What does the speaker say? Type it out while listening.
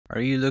Are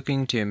you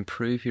looking to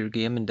improve your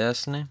game in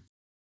Destiny?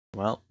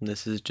 Well,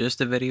 this is just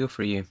a video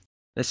for you.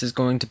 This is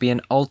going to be an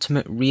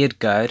ultimate raid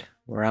guide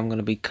where I'm going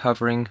to be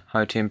covering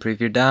how to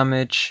improve your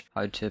damage,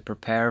 how to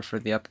prepare for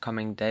the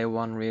upcoming day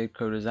 1 raid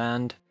Crota's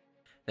End.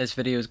 This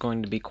video is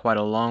going to be quite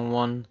a long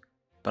one,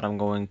 but I'm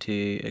going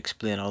to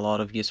explain a lot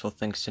of useful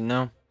things to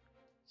know.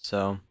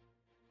 So,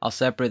 I'll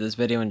separate this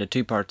video into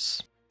two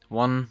parts.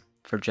 One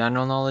for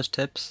general knowledge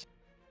tips,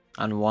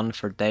 and one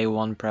for day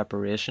 1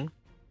 preparation.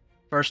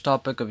 First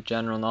topic of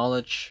general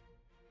knowledge.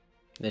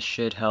 This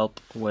should help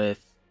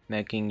with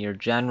making your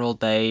general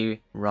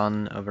day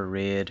run of a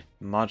raid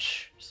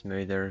much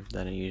smoother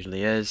than it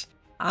usually is,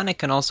 and it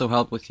can also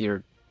help with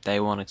your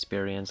day 1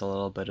 experience a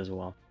little bit as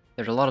well.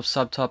 There's a lot of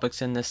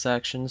subtopics in this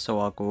section,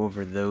 so I'll go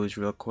over those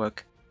real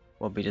quick.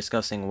 We'll be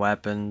discussing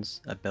weapons,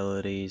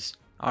 abilities,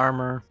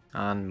 armor,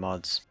 and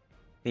mods.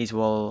 These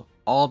will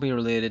all be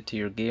related to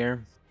your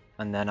gear,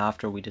 and then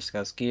after we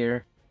discuss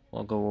gear,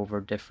 we'll go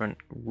over different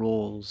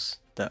roles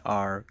that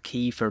are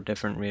key for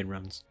different raid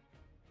runs.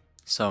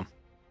 So,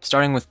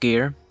 starting with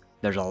gear,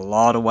 there's a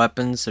lot of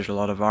weapons, there's a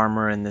lot of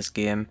armor in this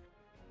game,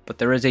 but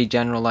there is a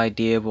general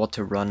idea of what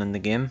to run in the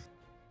game.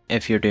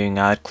 If you're doing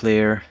ad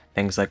clear,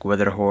 things like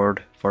Wither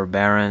Horde,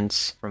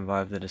 Forbearance,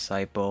 Revive the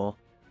Disciple,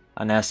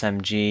 an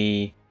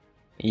SMG,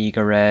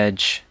 Eager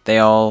Edge, they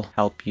all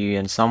help you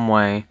in some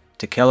way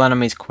to kill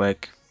enemies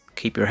quick,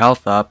 keep your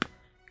health up,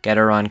 get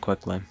around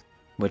quickly,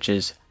 which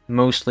is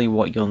mostly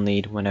what you'll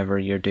need whenever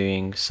you're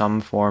doing some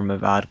form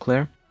of ad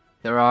clear.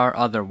 There are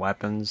other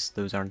weapons,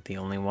 those aren't the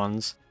only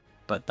ones,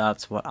 but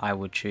that's what I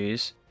would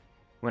choose.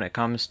 When it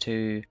comes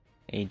to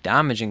a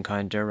damage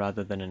encounter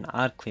rather than an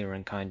ad clear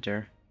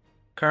encounter,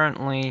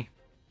 currently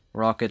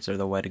rockets are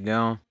the way to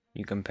go.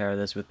 You compare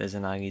this with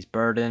Izanagi's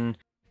Burden,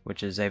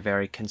 which is a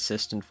very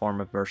consistent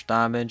form of burst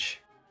damage.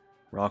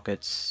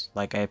 Rockets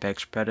like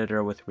Apex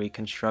Predator with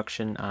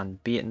Reconstruction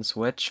and Bait and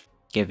Switch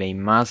give a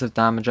massive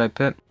damage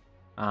output,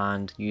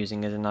 and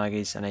using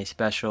Izanagi's and a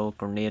special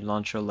grenade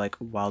launcher like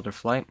Wilder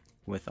Flight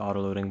with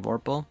autoloading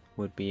Vorpal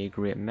would be a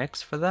great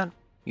mix for that.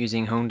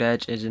 Using Honed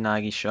Edge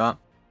Izanagi shot,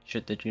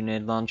 shoot the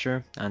grenade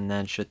launcher and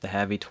then shoot the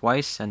heavy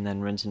twice and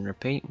then rinse and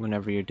repeat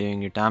whenever you're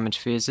doing your damage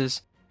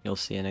phases. You'll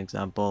see an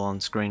example on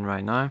screen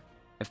right now.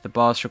 If the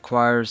boss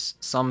requires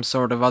some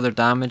sort of other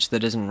damage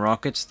that isn't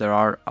rockets, there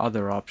are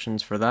other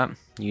options for that,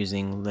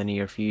 using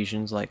linear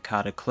fusions like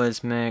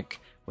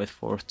Cataclysmic with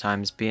 4th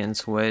times Bait and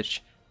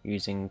Switch,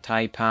 using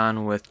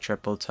Taipan with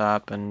triple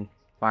tap and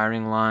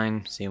firing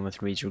line, same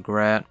with Reed's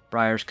Regret.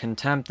 Briar's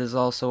Contempt is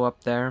also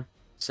up there,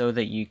 so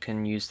that you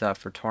can use that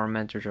for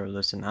Tormentors or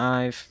Lucent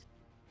Hive.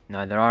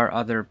 Now there are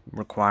other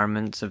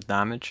requirements of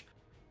damage.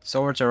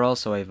 Swords are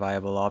also a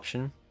viable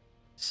option,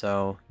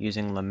 so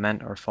using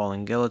Lament or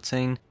Falling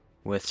Guillotine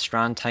with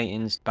Strand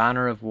Titan's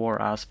Banner of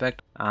War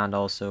aspect, and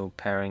also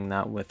pairing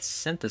that with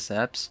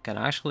Syntheseps can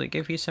actually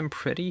give you some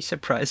pretty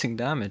surprising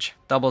damage.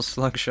 Double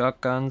slug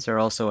shotguns are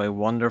also a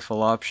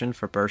wonderful option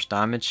for burst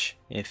damage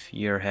if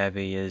your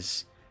heavy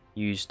is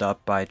used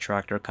up by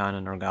Tractor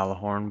Cannon or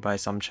Galahorn by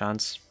some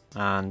chance,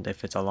 and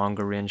if it's a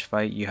longer range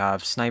fight you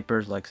have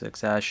snipers like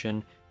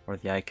Succession or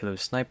the Aikilo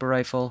Sniper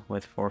Rifle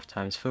with 4th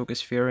times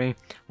Focus Fury,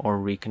 or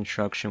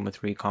Reconstruction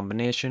with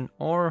Recombination,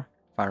 or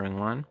Firing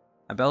Line.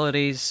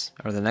 Abilities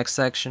are the next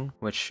section,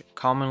 which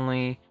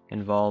commonly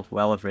involve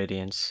Well of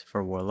Radiance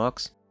for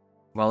Warlocks.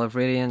 Well of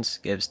Radiance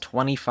gives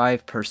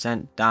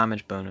 25%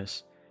 damage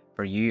bonus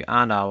for you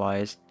and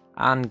allies,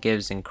 and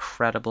gives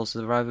incredible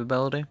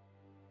survivability.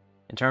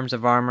 In terms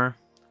of armor,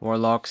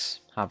 Warlocks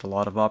have a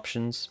lot of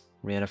options.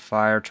 Rain of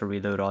Fire to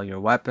reload all your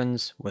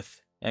weapons,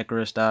 with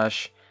Icarus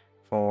Dash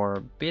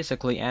for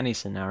basically any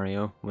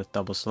scenario, with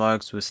double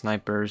slugs, with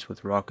snipers,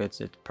 with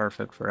rockets, it's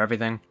perfect for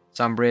everything.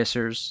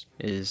 Sunbracers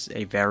is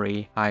a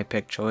very high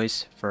pick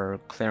choice for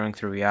clearing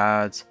through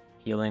yads,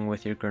 healing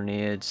with your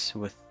grenades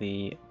with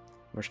the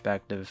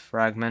respective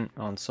fragment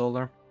on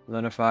solar.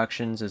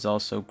 Lunafactions is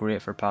also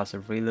great for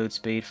passive reload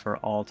speed for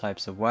all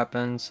types of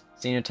weapons.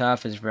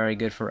 Cenotaph is very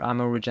good for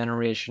ammo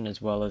regeneration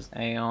as well as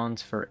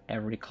Aeons for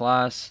every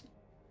class.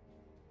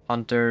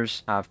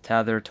 Hunters have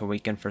Tether to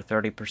weaken for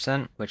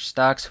 30%, which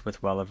stacks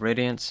with Well of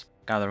Radiance.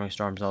 Gathering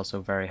Storm is also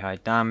very high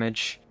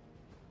damage.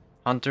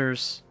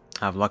 Hunters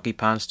have Lucky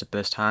Pants to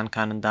boost hand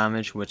cannon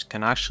damage, which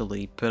can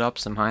actually put up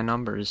some high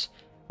numbers.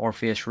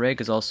 Orpheus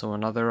Rig is also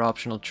another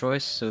optional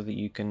choice so that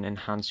you can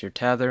enhance your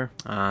tether,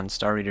 and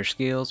Star Reader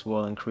Scales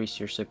will increase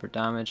your super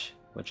damage,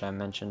 which I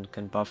mentioned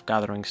can buff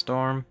Gathering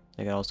Storm.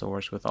 It also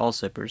works with all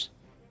supers.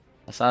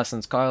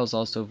 Assassin's Coil is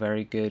also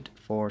very good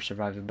for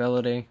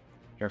survivability.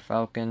 Your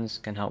Falcons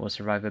can help with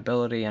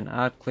survivability and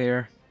ad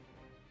clear.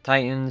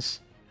 Titans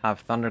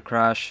have Thunder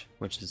Crash,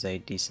 which is a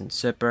decent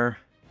super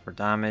for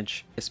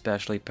damage,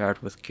 especially paired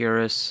with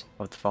Cuirass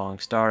of the Falling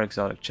Star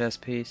exotic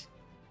chest piece.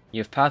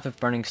 You have Path of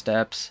Burning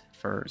Steps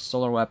for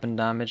solar weapon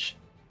damage.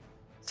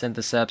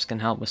 Syntheseps can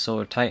help with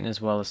Solar Titan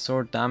as well as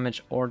sword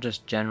damage or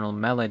just general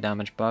melee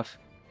damage buff.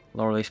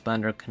 Loreley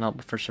Splendor can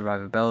help for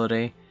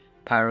survivability.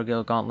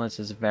 Pyrogil Gauntlets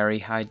is a very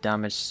high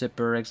damage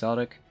super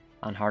exotic,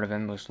 and Heart of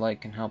Inmost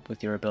Light can help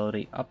with your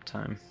ability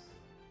uptime.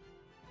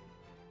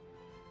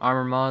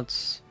 Armor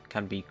mods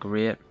can be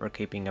great for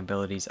keeping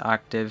abilities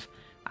active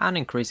and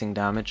increasing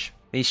damage.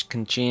 These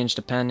can change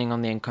depending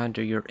on the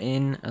encounter you're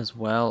in, as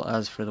well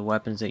as for the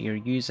weapons that you're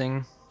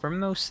using. For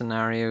most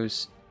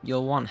scenarios,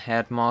 you'll want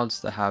head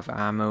mods that have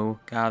ammo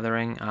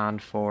gathering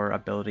and for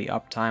ability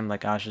uptime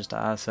like ashes to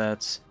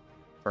assets.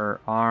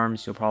 For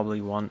arms, you'll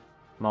probably want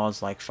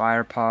mods like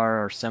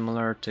firepower or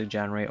similar to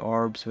generate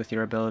orbs with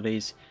your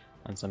abilities,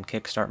 and some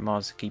kickstart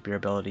mods to keep your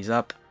abilities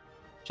up.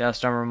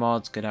 Chest armor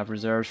mods could have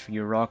reserves for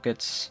your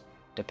rockets,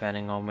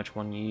 depending on which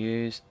one you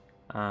use,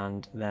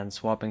 and then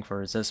swapping for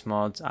resist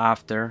mods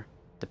after,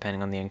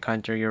 depending on the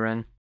encounter you're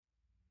in.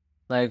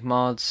 Leg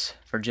mods,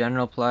 for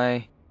general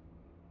play,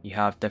 you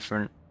have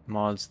different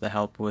mods that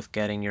help with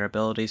getting your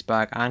abilities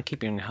back and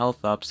keeping your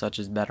health up, such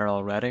as better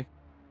already.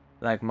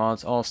 Leg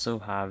mods also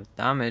have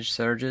damage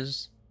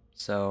surges,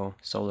 so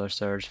solar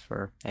surge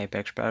for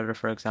Apex Predator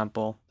for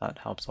example, that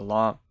helps a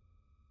lot.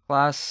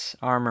 Class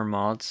armor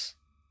mods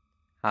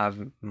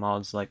have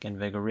mods like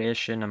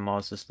invigoration and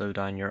mods to slow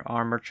down your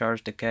armor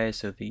charge decay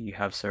so that you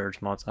have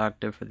surge mods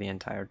active for the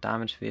entire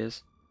damage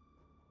phase.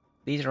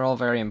 These are all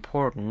very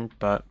important,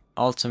 but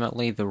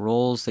ultimately the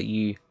roles that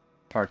you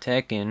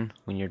partake in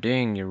when you're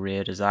doing your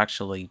raid is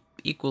actually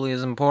equally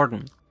as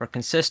important. For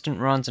consistent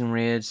runs and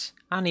raids,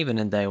 and even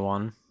in day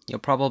one, you'll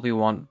probably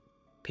want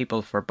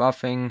people for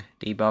buffing,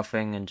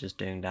 debuffing, and just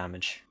doing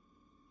damage.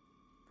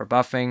 For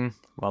buffing,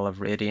 well, if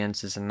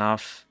radiance is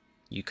enough,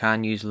 you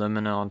can use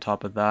Lumina on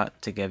top of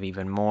that to give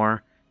even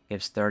more.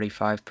 Gives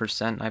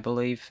 35% I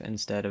believe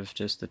instead of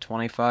just the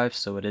 25,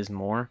 so it is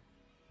more.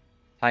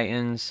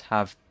 Titans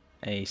have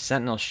a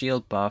Sentinel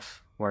Shield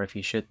buff where if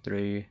you shoot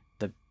through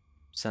the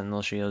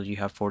Sentinel Shield you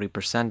have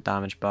 40%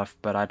 damage buff,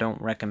 but I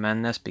don't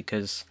recommend this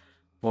because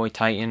Void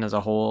Titan as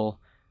a whole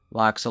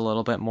lacks a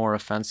little bit more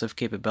offensive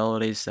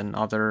capabilities than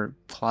other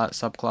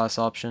subclass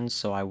options,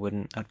 so I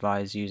wouldn't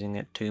advise using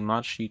it too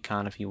much. You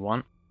can if you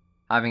want.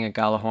 Having a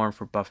Galahorn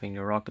for buffing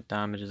your rocket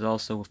damage is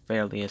also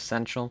fairly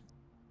essential.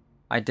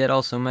 I did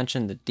also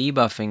mention that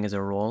debuffing is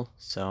a role,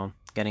 so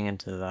getting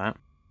into that.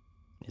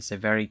 It's a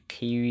very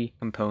key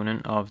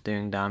component of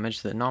doing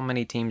damage that not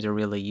many teams are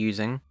really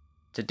using.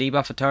 To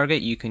debuff a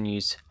target, you can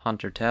use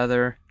Hunter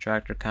Tether,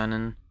 Tractor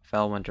Cannon,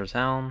 Fellwinter's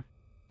Helm.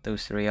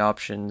 Those three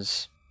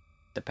options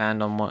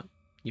depend on what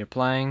you're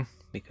playing,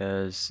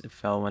 because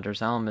Fellwinter's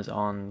Helm is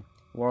on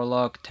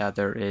Warlock,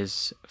 Tether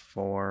is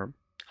for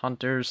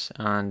Hunters,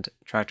 and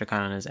Tractor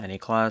Cannon is any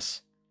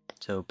class,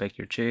 so pick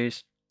your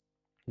choose.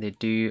 They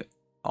do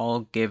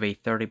all give a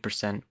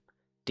 30%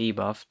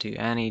 debuff to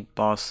any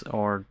boss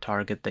or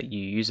target that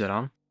you use it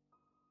on,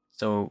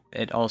 so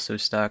it also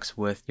stacks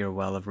with your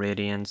Well of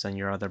Radiance and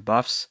your other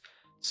buffs,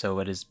 so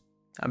it is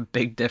a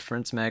big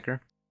difference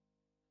maker.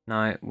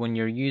 Now when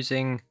you're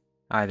using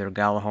either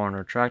Galahorn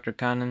or Tractor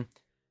Cannon,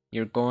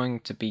 you're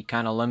going to be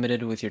kind of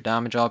limited with your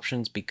damage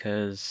options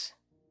because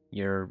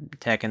you're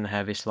taking the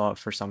heavy slot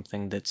for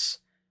something that's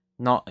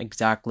not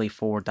exactly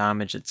for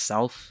damage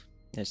itself,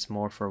 it's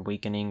more for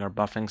weakening or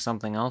buffing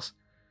something else.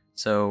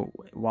 So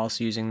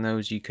whilst using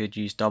those, you could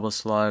use double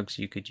slugs,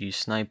 you could use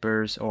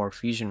snipers or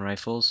fusion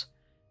rifles.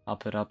 I'll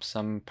put up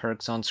some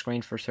perks on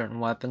screen for certain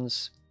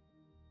weapons.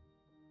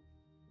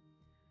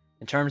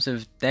 In terms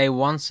of day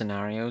one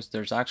scenarios,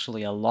 there's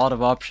actually a lot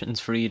of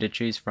options for you to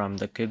choose from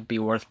that could be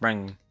worth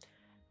bringing.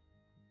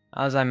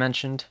 As I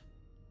mentioned,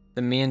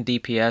 the main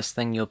DPS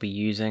thing you'll be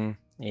using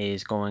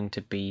is going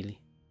to be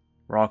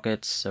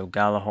rockets, so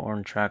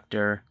Galahorn,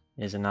 Tractor,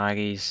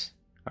 Izanagi's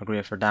are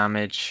great for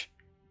damage,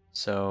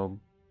 so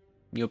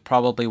you'll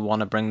probably want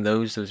to bring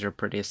those are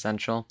pretty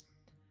essential.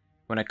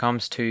 When it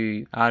comes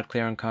to ad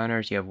clear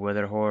encounters, you have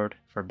Wither Horde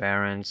for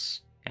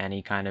Barons,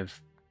 any kind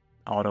of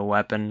auto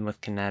weapon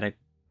with kinetic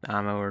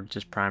ammo or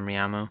just primary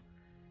ammo.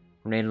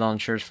 Grenade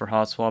launchers for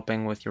hot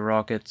swapping with your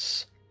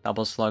rockets.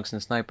 Double slugs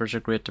and snipers are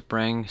great to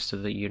bring so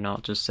that you're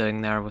not just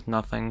sitting there with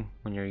nothing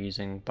when you're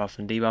using buff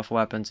and debuff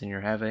weapons in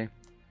your heavy.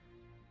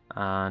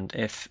 And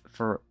if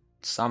for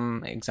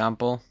some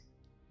example,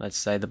 let's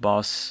say the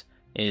boss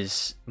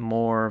is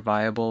more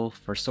viable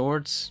for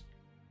swords,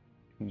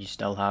 you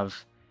still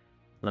have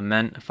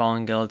Lament,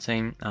 Fallen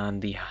Guillotine,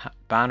 and the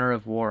Banner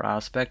of War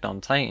aspect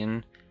on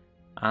Titan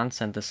and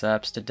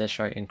Syntheseps to dish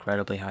out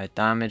incredibly high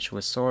damage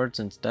with swords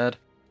instead.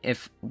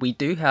 If we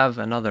do have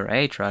another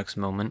Atrax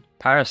moment,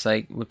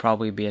 Parasite would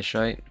probably be a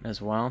shout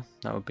as well.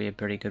 That would be a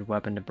pretty good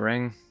weapon to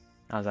bring.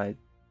 As I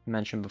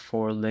mentioned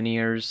before,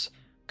 Linears,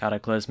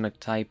 Cataclysmic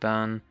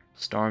Taipan,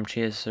 Storm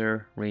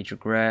Chaser, Rage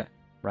Regret,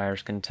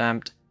 Rider's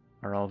Contempt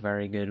are all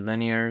very good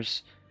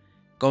linears.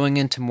 Going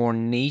into more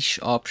niche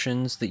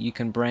options that you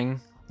can bring,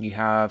 you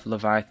have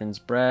Leviathan's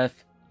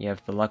Breath, you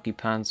have the Lucky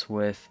Pants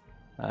with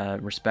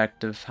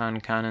respective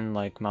hand cannon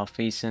like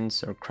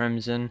Malfeasance or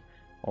Crimson,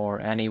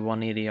 or any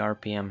 180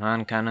 RPM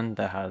hand cannon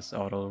that has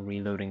auto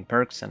reloading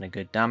perks and a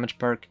good damage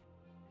perk.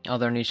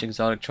 Other niche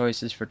exotic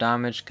choices for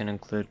damage can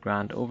include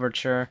Grand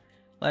Overture,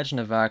 Legend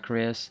of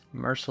Acreus,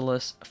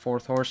 Merciless,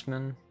 Fourth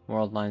Horseman,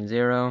 World Line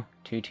Zero,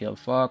 Two-Tailed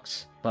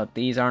Fox, but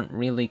these aren't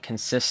really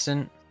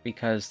consistent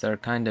because they're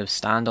kind of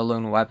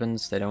standalone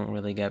weapons. They don't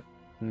really get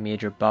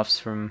major buffs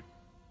from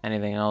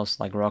anything else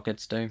like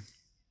rockets do,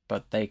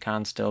 but they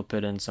can still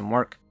put in some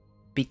work.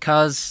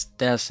 Because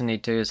Destiny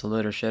 2 is a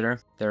looter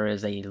shooter, there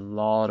is a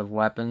lot of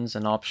weapons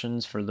and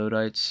options for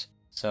loadouts.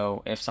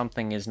 So if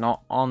something is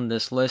not on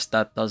this list,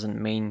 that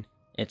doesn't mean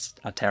it's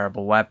a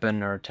terrible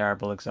weapon or a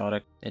terrible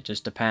exotic. It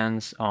just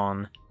depends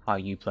on how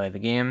you play the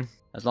game.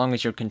 As long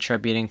as you're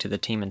contributing to the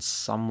team in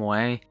some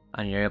way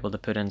and you're able to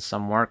put in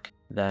some work,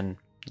 then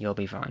you'll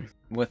be fine.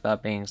 With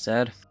that being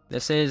said,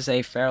 this is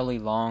a fairly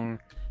long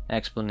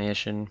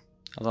explanation,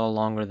 a little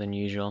longer than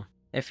usual.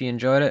 If you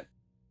enjoyed it,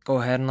 go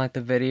ahead and like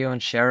the video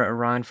and share it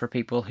around for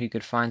people who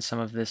could find some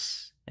of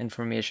this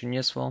information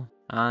useful.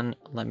 And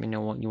let me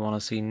know what you want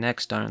to see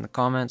next down in the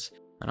comments,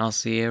 and I'll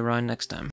see you around next time.